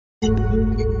So,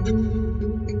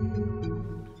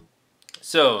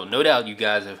 no doubt you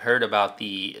guys have heard about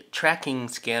the tracking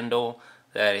scandal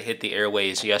that hit the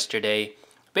airways yesterday.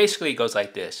 Basically, it goes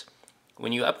like this.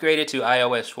 When you upgrade it to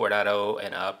iOS 4.0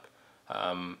 and up,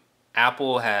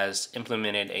 Apple has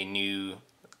implemented a new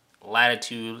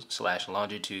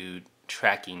latitude/longitude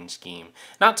tracking scheme.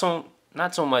 Not so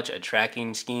much a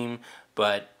tracking scheme,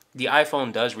 but the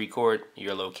iPhone does record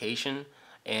your location,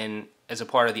 and as a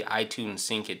part of the iTunes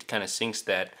sync, it kind of syncs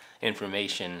that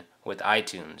information with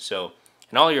iTunes. So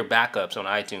in all your backups on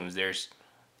iTunes, there's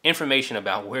information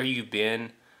about where you've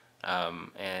been,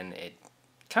 and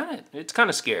it's kind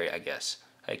of scary, I guess.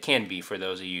 It can be for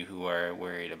those of you who are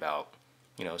worried about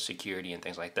security and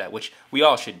things like that, which we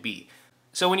all should be.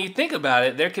 So when you think about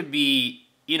it, there could be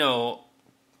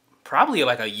probably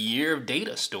like a year of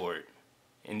data stored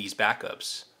in these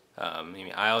backups. I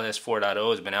mean, iOS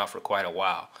 4.0 has been out for quite a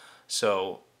while,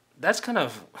 so that's kind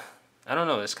of, I don't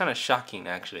know, that's kind of shocking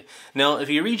actually. Now, if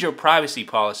you read your privacy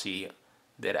policy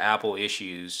that Apple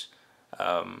issues,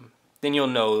 then you'll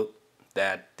know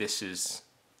that this is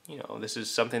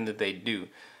something that they do.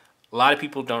 A lot of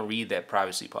people don't read that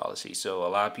privacy policy, so a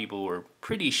lot of people were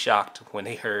pretty shocked when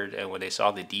they heard and when they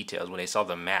saw the details, when they saw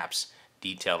the maps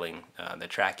detailing the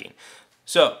tracking.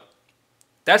 So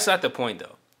that's not the point,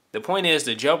 though. The point is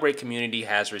the jailbreak community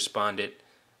has responded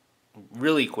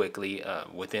really quickly,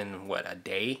 within a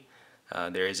day.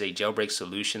 There is a jailbreak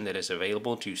solution that is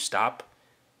available to stop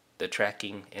the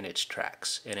tracking in its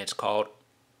tracks, and it's called,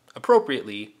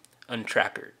 appropriately,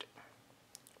 Untrackerd.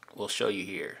 We'll show you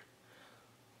here.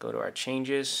 Go to our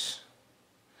changes.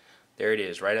 There it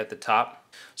is, right at the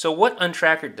top. So what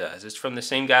Untrackerd does, it's from the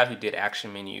same guy who did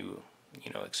Action Menu,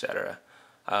 etc.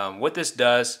 What this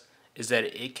does is that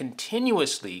it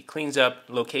continuously cleans up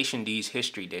Location D's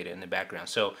history data in the background.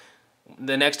 So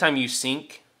the next time you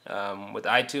sync with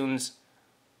iTunes,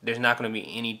 there's not going to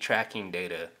be any tracking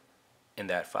data in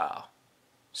that file.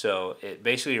 So it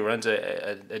basically runs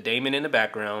a daemon in the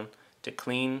background to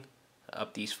clean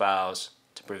up these files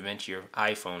to prevent your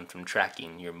iPhone from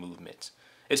tracking your movements.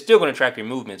 It's still going to track your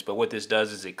movements, but what this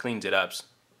does is it cleans it up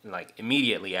like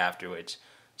immediately afterwards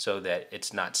so that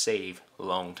it's not saved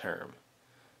long term.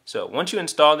 So once you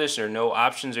install this, there are no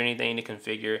options or anything to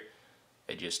configure.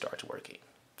 It just starts working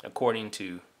according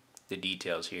to the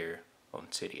details here on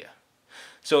Cydia.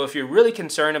 So if you're really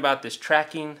concerned about this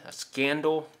tracking, a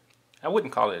scandal, I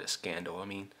wouldn't call it a scandal. I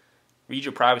mean, read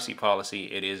your privacy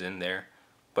policy, it is in there.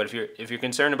 But if you're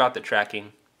concerned about the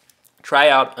tracking, try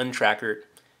out Untrackerd.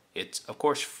 It's of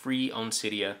course free on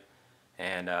Cydia,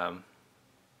 and I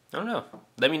don't know.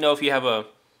 Let me know if you have a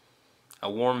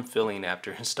warm feeling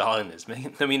after installing this.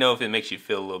 Let me know if it makes you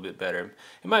feel a little bit better.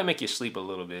 It might make you sleep a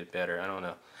little bit better. I don't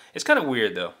know. It's kind of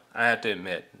weird though. I have to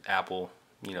admit, Apple,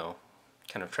 kind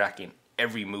of tracking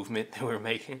every movement that we're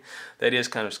making. That is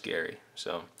kind of scary.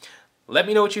 So let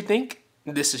me know what you think.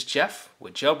 This is Jeff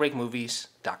with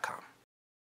jailbreakmovies.com.